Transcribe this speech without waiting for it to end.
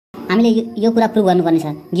हामीले यो कुरा प्रुभ गर्नुपर्ने छ।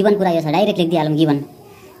 गिवन कुरा यो छ, डाइरेक्ट लेखिदिइहालौँ। गिवन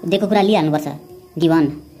दिएको कुरा लिइहाल्नुपर्छ। Given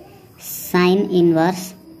sin inverse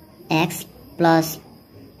x plus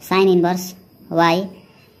sin inverse y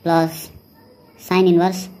plus sin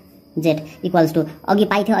inverse z equals to अघि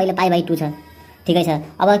पाइ थियो, अहिले पाइ/2 छ। ठिकै छ।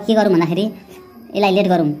 अब के गरौँ भन्दाखेरि यसलाई लेट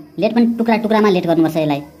गरौँ। लेट पनि टुक्रा टुक्रामा लेट गर्नुपर्छ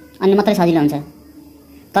यसलाई, अनि मात्रै सजिलो हुन्छ।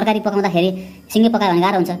 तरकारी पकाउँदाखेरि सिँगै पकायो भने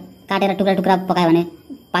गाह्रो हुन्छ, काटेर टुक्रा टुक्रा पकायो भने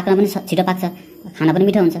पाक्न पनि छिटो पाक्छ, खाना पनि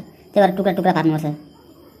मिठो हुन्छ। त्यही भएर टुक्रा टुक्रा पार्नुपर्छ।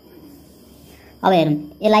 अब हेरौँ,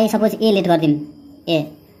 यसलाई सपोज ए लेट गरिदिउँ,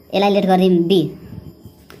 यसलाई लेट गरिदिउँ बी,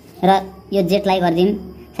 र यो जेटलाई गरिदिउँ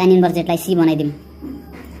साइन इन्भर्स जेटलाई सी बनाइदिउँ।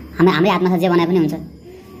 हाम्रै हातमा छ, जे बनाए पनि हुन्छ।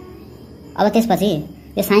 अब त्यसपछि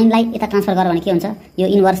यो साइनलाई यता ट्रान्सफर गर भने के हुन्छ, यो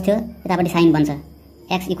इन्भर्स थियो यतापट्टि साइन बन्छ,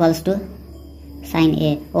 एक्स इक्वल्स टू साइन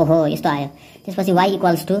ए। ओहो, यस्तो आयो। त्यसपछि वाइ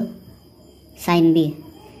equals to sine B,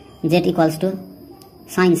 Z equals to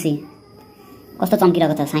sign सी। कस्तो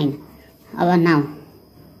चम्किरहेको छ साइन। अब नाउ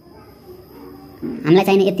हामीलाई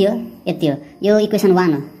चाहिने यति हो, यति हो। यो इक्वेसन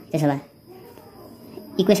 1 हो। त्यसो भए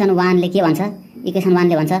इक्वेसन 1ले के भन्छ, इक्वेसन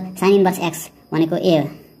 1ले भन्छ साइन इन्भर्स एक्स भनेको ए हो,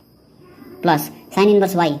 plus sign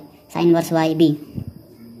inverse Y B,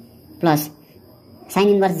 plus sign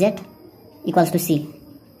inverse Z equals to C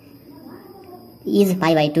is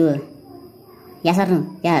पाइ/2। Yes or no?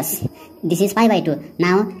 Yes. This is pi/2.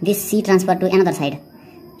 Now this c transfer to another side.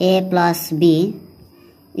 A plus b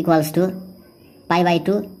equals to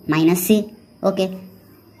pi/2 minus c. Okay.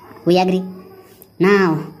 We agree. Now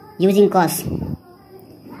using cos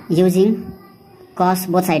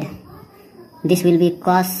both side. This will be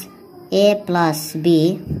cos a plus b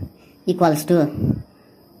equals to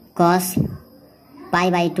cos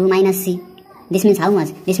pi/2 minus c. This means how much?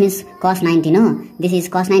 This means cos 90, no? This is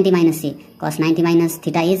cos 90 minus c. Cos 90 minus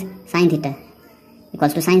theta is sin theta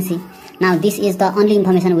equals to sin c. Now this is the only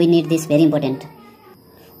information we need. This very important.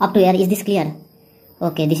 Up to here, is this clear?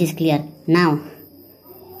 Okay, this is clear. Now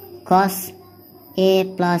cos a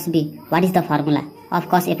plus b. What is the formula of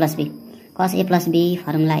cos a plus b? Cos a plus b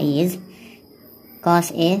formula is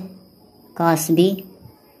cos a cos b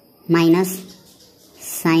minus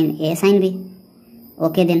sin a sin b.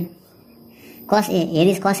 Okay then. Cos a, here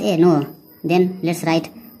is cos a, no. Then let's write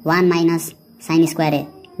 1 minus sin square a.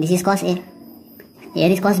 This is cos a. Here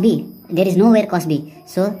is cos b. There is nowhere cos b.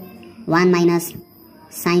 So 1 minus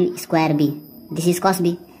sin square b. This is cos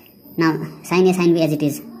b. Now sin a sin b as it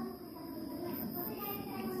is.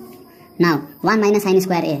 Now 1 minus sin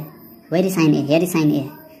square a. Where is sin a? Here is sin a.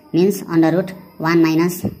 Means under root 1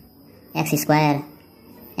 minus x square.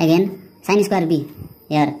 Again sin square b.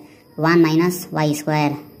 Here 1 minus y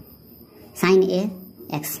square. Sin a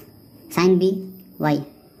x, sin b y.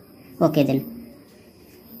 Okay then.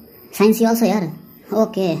 Sin c also here.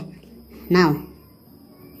 Okay. Now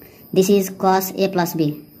this is cos a plus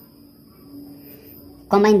b.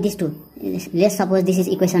 Combine these two. Let's suppose this is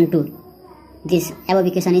equation 2. This above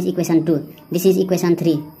equation is equation 2. This is equation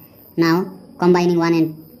 3. Now combining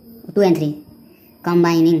 2 and 3.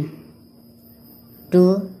 Combining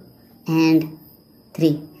 2 and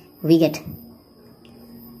 3. We get.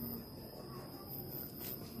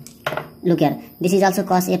 Look here, this is also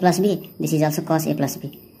cos a plus b, this is also cos a plus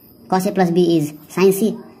b. Cos a plus b is sin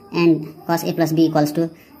c, and cos a plus b equals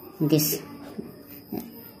to this.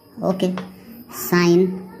 Okay,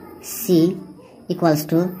 sin c equals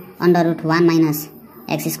to under root 1 minus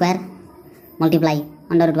x square multiply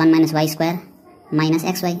under root 1 minus y square minus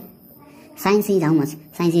xy. Sin c is how much?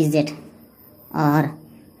 Sin c is z, or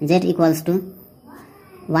z equals to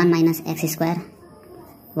 1 minus x square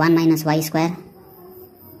 1 minus y square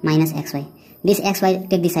minus xy. This xy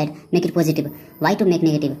take this side, make it positive. Why to make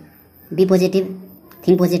negative? Be positive,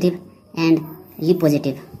 think positive, and live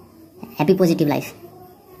positive. Happy positive life.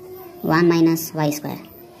 1 minus y square.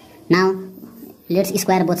 Now let's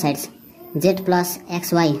square both sides. Z plus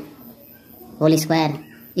xy whole square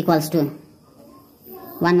equals to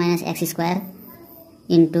 1 minus x square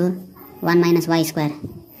into 1 minus y square.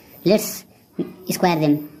 Let's square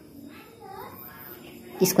them.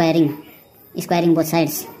 Squaring both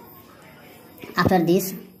sides. After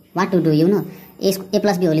this, what to do? You know, a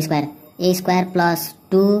plus b whole square. A square plus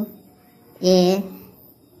 2a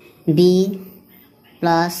b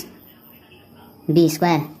plus b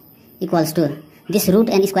square equals to this root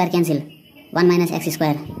and square cancel. 1 minus x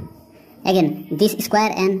square. Again, this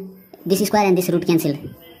square and this root cancel.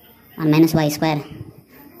 1 minus y square.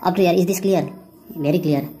 Up to here, is this clear? Very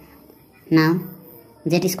clear. Now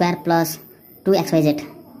z square plus 2xyz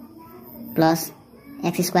plus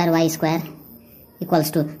x square y square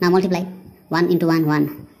equals to, now multiply 1 into 1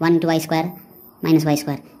 1 into y square minus y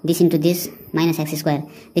square, this into this minus x square,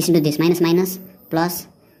 this into this minus minus plus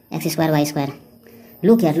x square y square.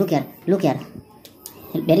 Look here.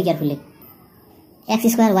 Very carefully.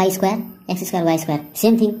 X square y square.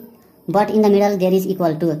 Same thing. But in the middle there is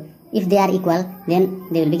equal to. If they are equal, then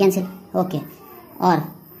they will be cancelled. Okay. Or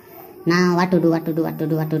now what to do?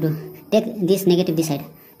 Take this negative this side.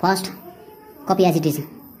 First, copy as it is.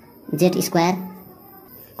 Z square.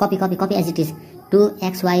 Copy as it is.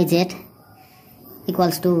 2xyz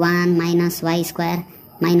equals to 1 minus y square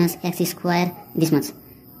minus x square, this much.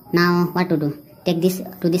 Now what to do? Take this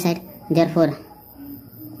to this side. Therefore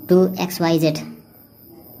 2xyz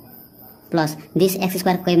plus this x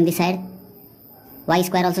square came this side, y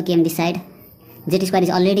square also came this side, z square is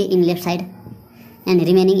already in left side and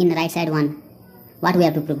remaining in right side 1. What we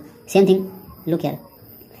have to prove? Same thing. Look here.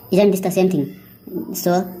 Isn't this the same thing?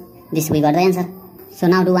 So this we got the answer. So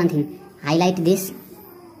now do one thing. Highlight this.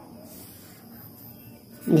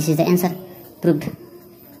 This is the answer. Proved.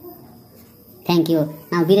 Thank you.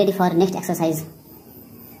 Now be ready for next exercise.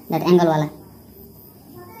 That angle wala.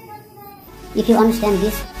 If you understand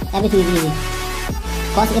this, everything is easy.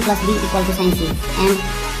 Cos A plus B equal to sin C. And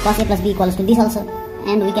cos A plus B equals to this also.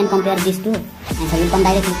 And we can compare these two. Answer will come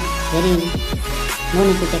directly. Very easy. No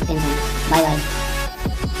need to take tension. Bye bye.